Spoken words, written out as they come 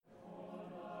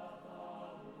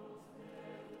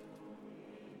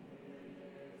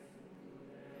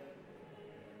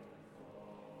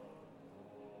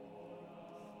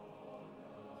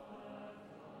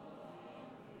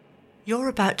You're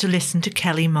about to listen to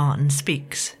Kelly Martin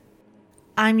Speaks.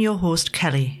 I'm your host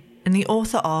Kelly, and the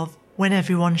author of When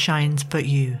Everyone Shines But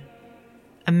You,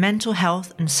 a mental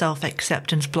health and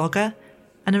self-acceptance blogger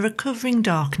and a recovering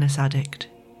darkness addict.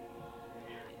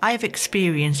 I have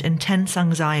experienced intense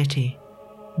anxiety,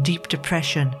 deep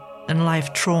depression and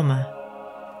life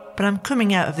trauma, but I'm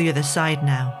coming out of the other side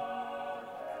now.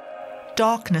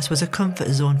 Darkness was a comfort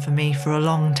zone for me for a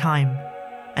long time,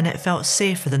 and it felt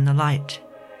safer than the light.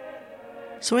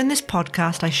 So in this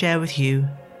podcast I share with you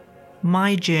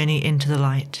my journey into the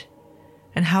light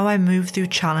and how I move through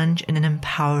challenge in an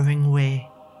empowering way.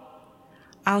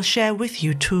 I'll share with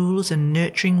you tools and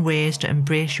nurturing ways to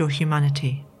embrace your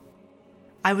humanity.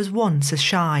 I was once a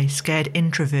shy, scared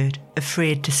introvert,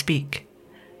 afraid to speak,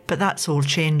 but that's all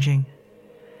changing.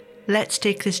 Let's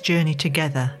take this journey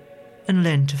together and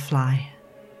learn to fly.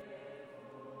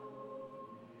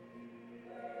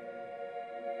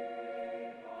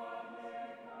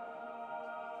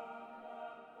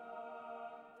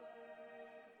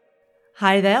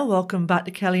 Hi there, welcome back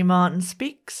to Kelly Martin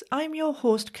Speaks. I'm your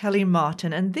host Kelly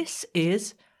Martin and this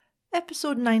is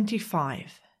episode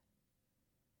 95.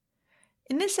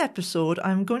 In this episode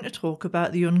I'm going to talk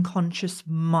about the unconscious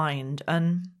mind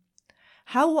and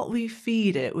how what we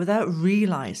feed it without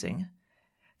realising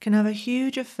can have a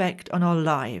huge effect on our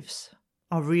lives,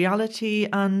 our reality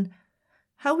and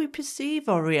how we perceive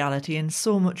our reality and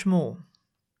so much more.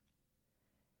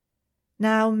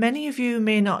 Now many of you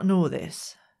may not know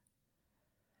this,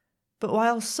 but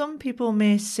while some people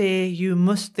may say you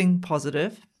must think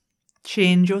positive,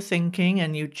 change your thinking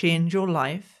and you change your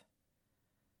life,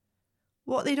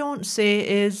 what they don't say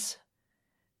is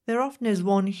there often is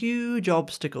one huge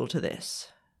obstacle to this.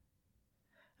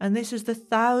 And this is the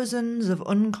thousands of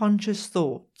unconscious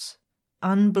thoughts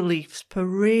and beliefs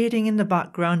parading in the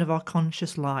background of our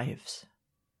conscious lives.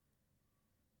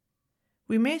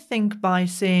 We may think by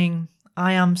saying,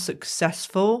 I am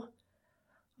successful,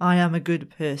 I am a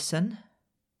good person,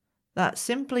 that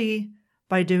simply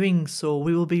by doing so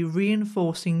we will be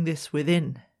reinforcing this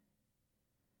within.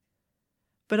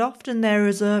 But often there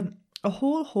is a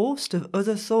whole host of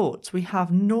other thoughts we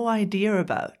have no idea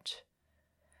about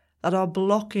that are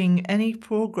blocking any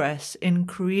progress in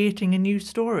creating a new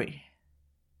story.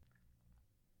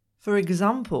 For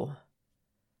example,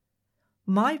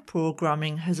 my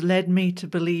programming has led me to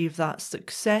believe that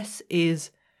success is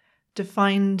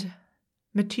defined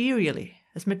materially,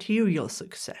 as material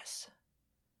success.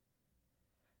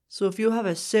 So if you have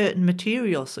a certain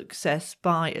material success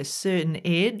by a certain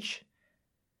age,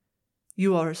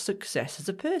 you are a success as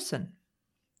a person.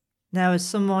 Now, as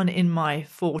someone in my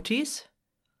 40s,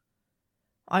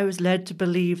 I was led to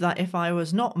believe that if I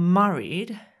was not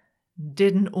married,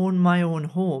 didn't own my own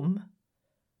home,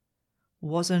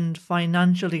 wasn't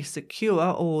financially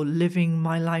secure or living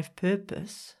my life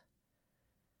purpose,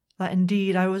 that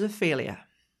indeed I was a failure.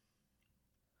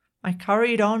 I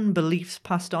carried on beliefs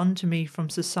passed on to me from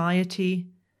society,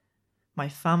 my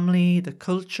family, the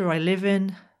culture I live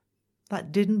in,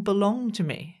 that didn't belong to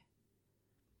me.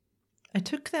 I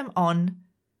took them on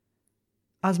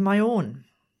as my own.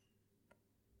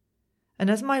 And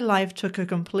as my life took a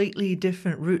completely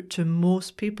different route to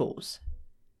most people's,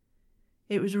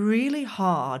 it was really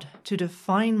hard to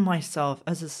define myself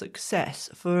as a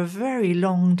success for a very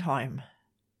long time.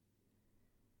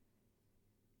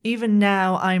 Even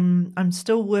now, I'm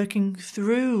still working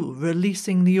through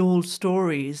releasing the old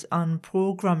stories and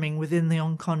programming within the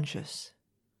unconscious,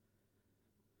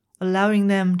 allowing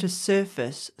them to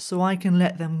surface so I can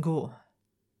let them go.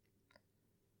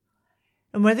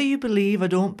 And whether you believe or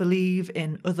don't believe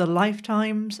in other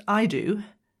lifetimes, I do.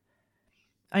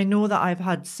 I know that I've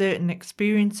had certain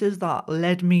experiences that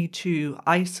led me to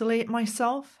isolate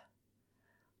myself,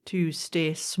 to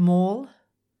stay small,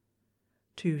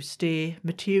 to stay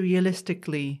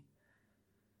materialistically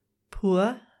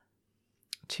poor,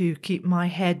 to keep my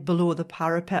head below the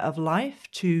parapet of life,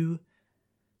 to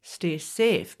stay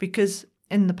safe, because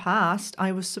in the past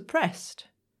I was suppressed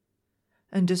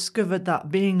and discovered that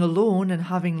being alone and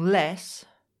having less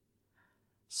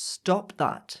stopped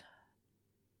that.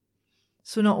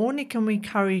 So not only can we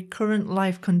carry current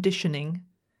life conditioning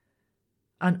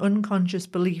and unconscious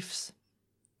beliefs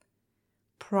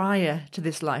prior to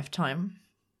this lifetime,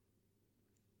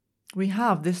 we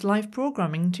have this life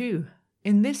programming too,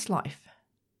 in this life.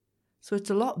 So it's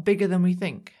a lot bigger than we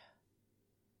think.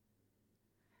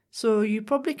 So you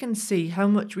probably can see how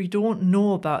much we don't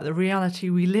know about the reality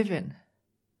we live in,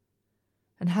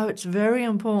 and how it's very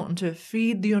important to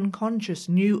feed the unconscious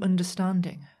new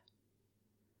understanding.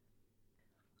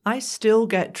 I still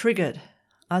get triggered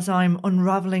as I'm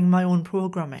unraveling my own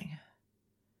programming.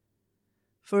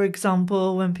 For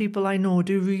example, when people I know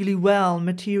do really well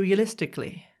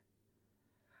materialistically,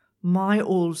 my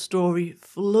old story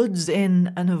floods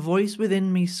in and a voice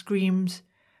within me screams,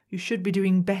 "You should be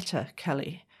doing better,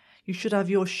 Kelly. You should have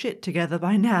your shit together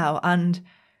by now." And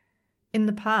in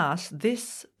the past,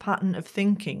 this pattern of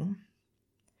thinking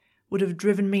would have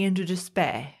driven me into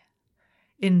despair,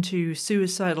 into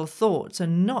suicidal thoughts,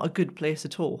 and not a good place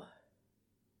at all.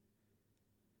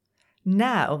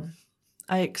 Now,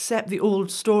 I accept the old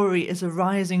story is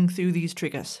arising through these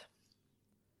triggers.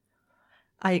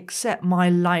 I accept my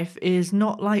life is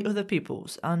not like other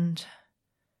people's, and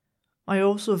I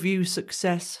also view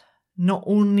success not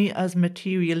only as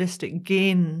materialistic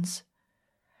gains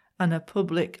and a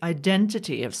public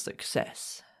identity of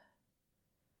success,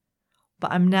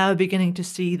 but I'm now beginning to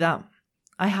see that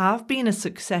I have been a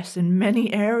success in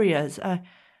many areas.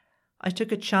 I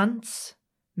took a chance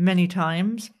many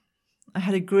times. I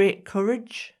had a great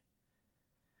courage.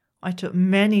 I took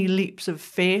many leaps of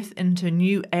faith into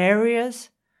new areas.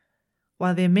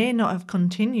 While they may not have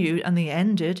continued and they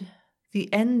ended, the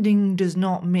ending does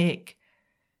not make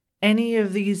any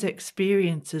of these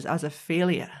experiences as a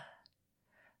failure.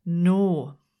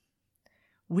 No.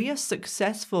 We are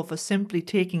successful for simply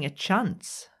taking a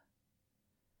chance.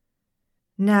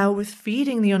 Now, with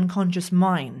feeding the unconscious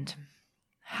mind,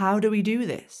 how do we do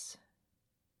this?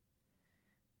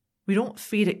 We don't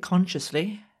feed it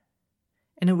consciously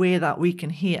in a way that we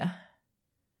can hear.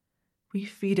 We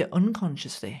feed it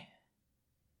unconsciously.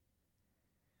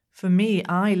 For me,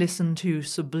 I listen to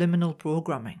subliminal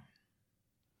programming.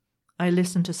 I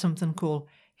listen to something called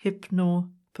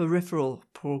hypno-peripheral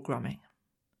programming.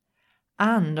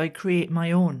 And I create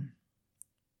my own.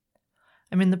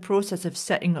 I'm in the process of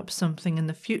setting up something in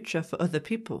the future for other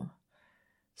people.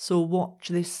 So watch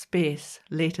this space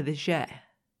later this year.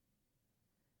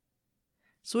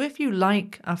 So if you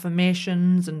like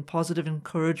affirmations and positive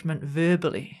encouragement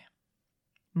verbally,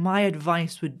 my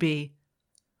advice would be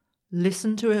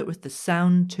listen to it with the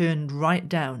sound turned right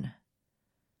down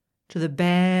to the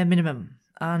bare minimum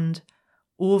and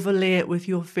overlay it with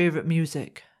your favourite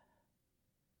music.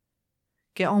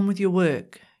 Get on with your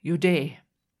work, your day,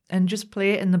 and just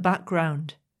play it in the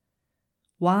background.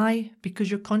 Why?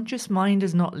 Because your conscious mind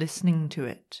is not listening to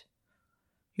it.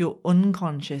 Your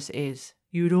unconscious is.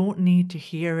 You don't need to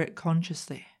hear it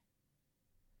consciously.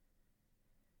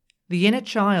 The inner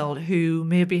child who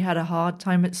maybe had a hard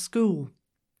time at school.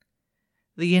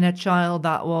 The inner child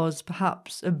that was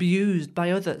perhaps abused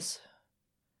by others.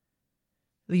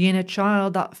 The inner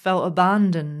child that felt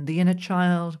abandoned. The inner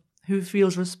child who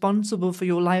feels responsible for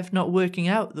your life not working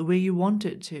out the way you want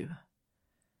it to.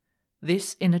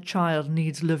 This inner child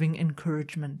needs loving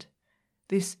encouragement.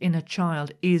 This inner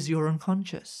child is your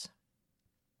unconscious.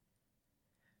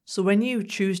 So when you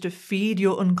choose to feed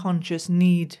your unconscious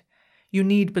need, you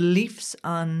need beliefs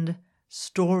and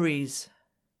stories.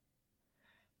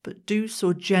 But do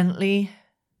so gently,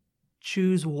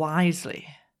 choose wisely.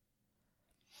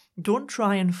 Don't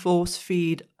try and force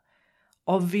feed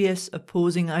obvious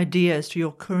opposing ideas to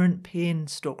your current pain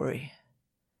story.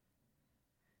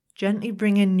 Gently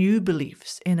bring in new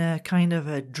beliefs in a kind of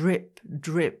a drip,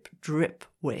 drip, drip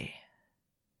way.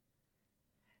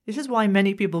 This is why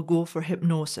many people go for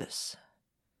hypnosis.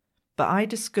 But I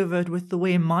discovered with the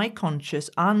way my conscious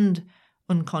and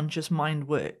unconscious mind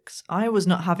works, I was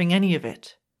not having any of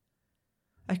it.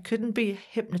 I couldn't be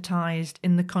hypnotized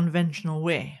in the conventional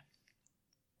way.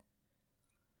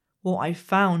 What I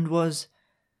found was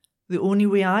the only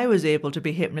way I was able to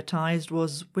be hypnotized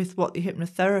was with what the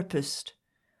hypnotherapist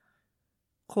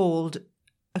called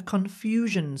a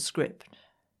confusion script.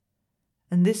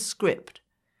 And this script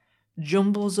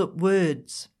jumbles up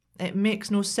words. It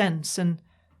makes no sense, and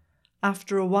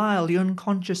after a while the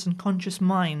unconscious and conscious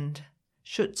mind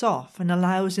shuts off and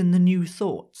allows in the new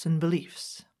thoughts and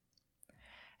beliefs.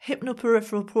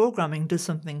 Hypnoperipheral programming does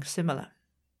something similar.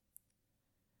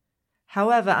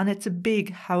 However, and it's a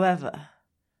big however,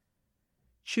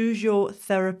 choose your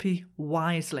therapy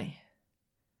wisely.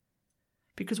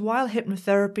 Because while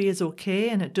hypnotherapy is okay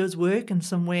and it does work in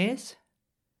some ways,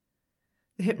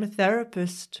 the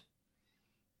hypnotherapist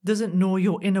doesn't know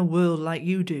your inner world like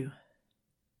you do.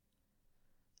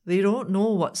 They don't know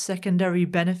what secondary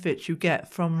benefits you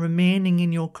get from remaining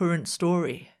in your current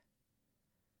story.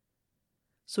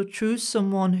 So choose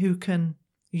someone who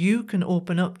you can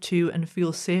open up to and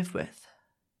feel safe with.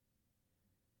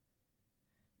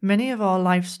 Many of our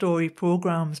life story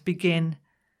programs begin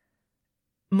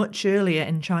much earlier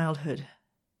in childhood.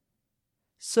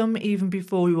 Some even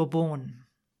before we were born.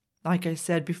 Like I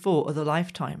said before, other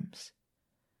lifetimes.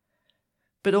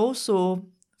 But also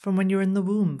from when you're in the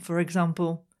womb. For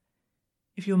example,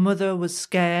 If your mother was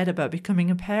scared about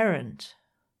becoming a parent,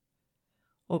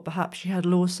 or perhaps she had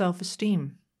low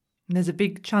self-esteem, there's a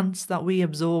big chance that we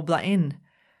absorb that in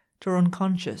to our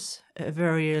unconscious at a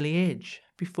very early age,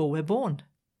 before we're born.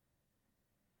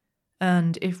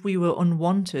 And if we were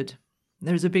unwanted,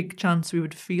 there's a big chance we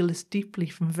would feel this deeply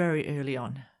from very early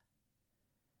on.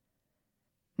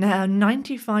 Now,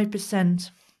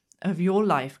 95% of your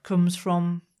life comes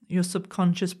from your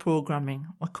subconscious programming,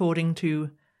 according to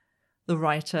the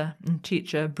writer and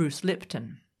teacher Bruce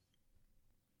Lipton.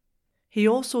 He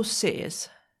also says,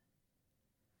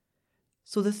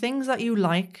 so the things that you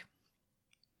like,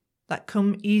 that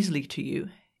come easily to you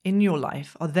in your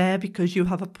life, are there because you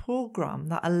have a program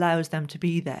that allows them to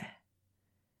be there.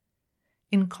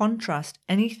 In contrast,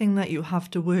 anything that you have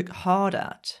to work hard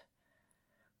at,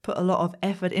 put a lot of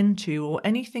effort into, or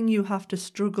anything you have to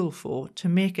struggle for to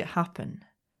make it happen,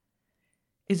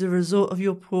 is a result of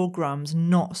your programs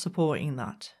not supporting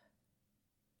that.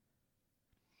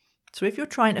 So if you're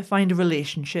trying to find a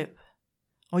relationship,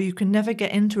 or you can never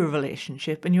get into a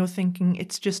relationship and you're thinking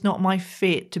it's just not my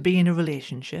fate to be in a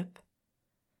relationship,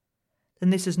 then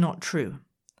this is not true.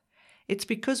 It's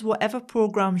because whatever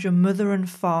programs your mother and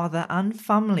father and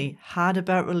family had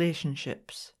about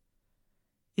relationships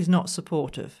is not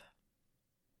supportive.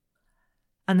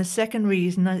 And the second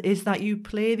reason is that you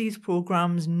play these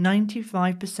programs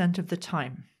 95% of the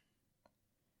time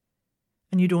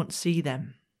and you don't see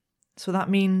them. So that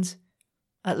means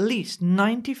at least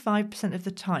 95% of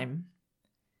the time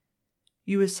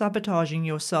you were sabotaging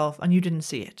yourself and you didn't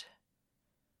see it.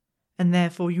 And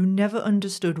therefore you never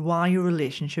understood why your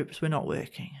relationships were not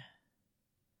working.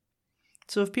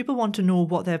 So if people want to know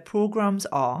what their programs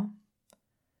are,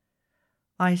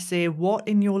 I say what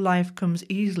in your life comes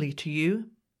easily to you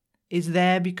is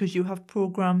there because you have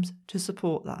programs to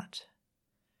support that.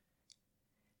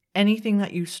 Anything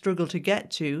that you struggle to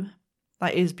get to,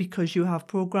 that is because you have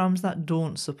programs that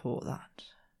don't support that.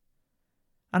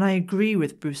 And I agree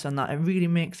with Bruce on that. It really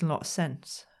makes a lot of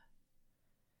sense.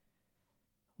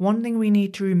 One thing we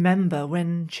need to remember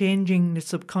when changing the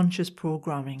subconscious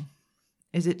programming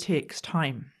is it takes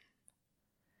time.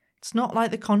 It's not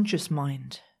like the conscious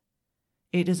mind.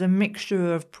 It is a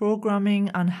mixture of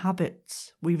programming and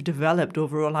habits we've developed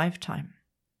over a lifetime.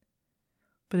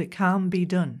 But it can be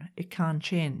done. It can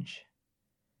change.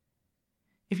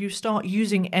 If you start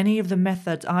using any of the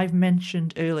methods I've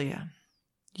mentioned earlier,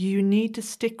 you need to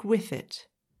stick with it.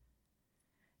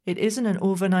 It isn't an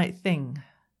overnight thing,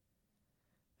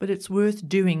 but it's worth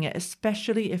doing it,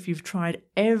 especially if you've tried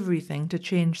everything to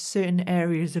change certain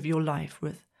areas of your life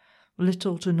with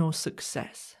little to no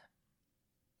success.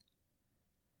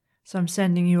 So I'm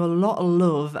sending you a lot of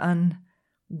love and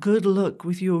good luck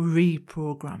with your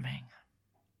reprogramming.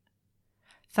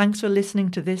 Thanks for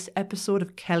listening to this episode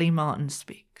of Kelly Martin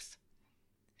Speaks.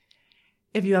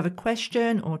 If you have a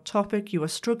question or topic you are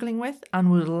struggling with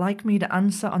and would like me to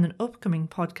answer on an upcoming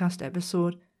podcast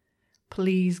episode,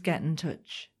 please get in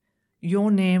touch.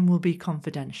 Your name will be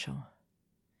confidential.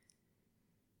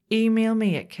 Email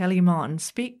me at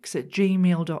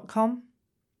kellymartinspeaks@gmail.com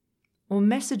or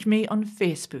message me on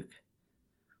Facebook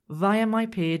via my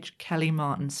page Kelly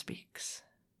Martin Speaks.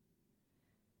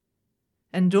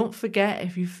 And don't forget,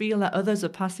 if you feel that others are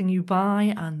passing you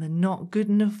by and the not good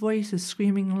enough voice is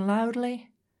screaming loudly,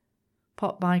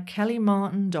 pop by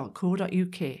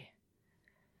kellymartin.co.uk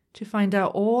to find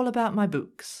out all about my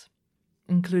books,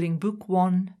 including Book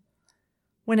 1,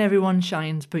 When Everyone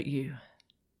Shines But You.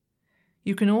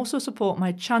 You can also support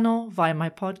my channel via my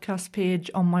podcast page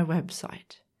on my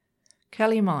website,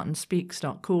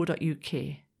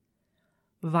 kellymartinspeaks.co.uk,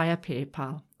 via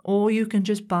PayPal, or you can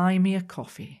just buy me a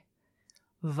coffee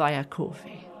via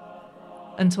Ko-fi.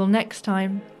 Until next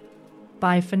time,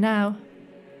 bye for now.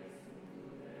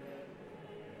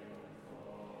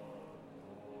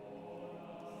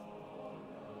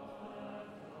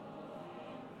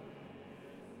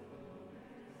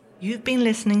 You've been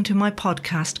listening to my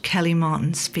podcast, Kelly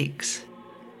Martin Speaks.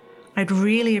 I'd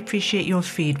really appreciate your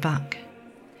feedback.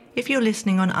 If you're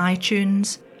listening on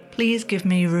iTunes, please give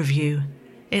me a review.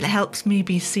 It helps me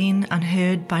be seen and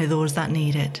heard by those that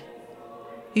need it.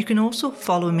 You can also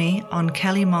follow me on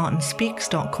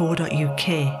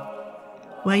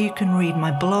kellymartinspeaks.co.uk, where you can read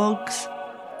my blogs,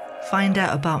 find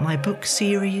out about my book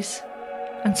series,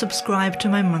 and subscribe to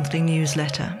my monthly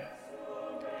newsletter.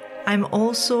 I'm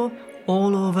also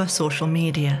all over social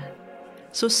media,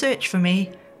 so search for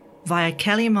me via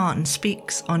Kelly Martin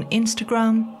Speaks on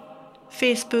Instagram,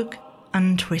 Facebook,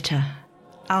 and Twitter.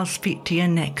 I'll speak to you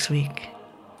next week.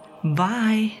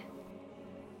 Bye.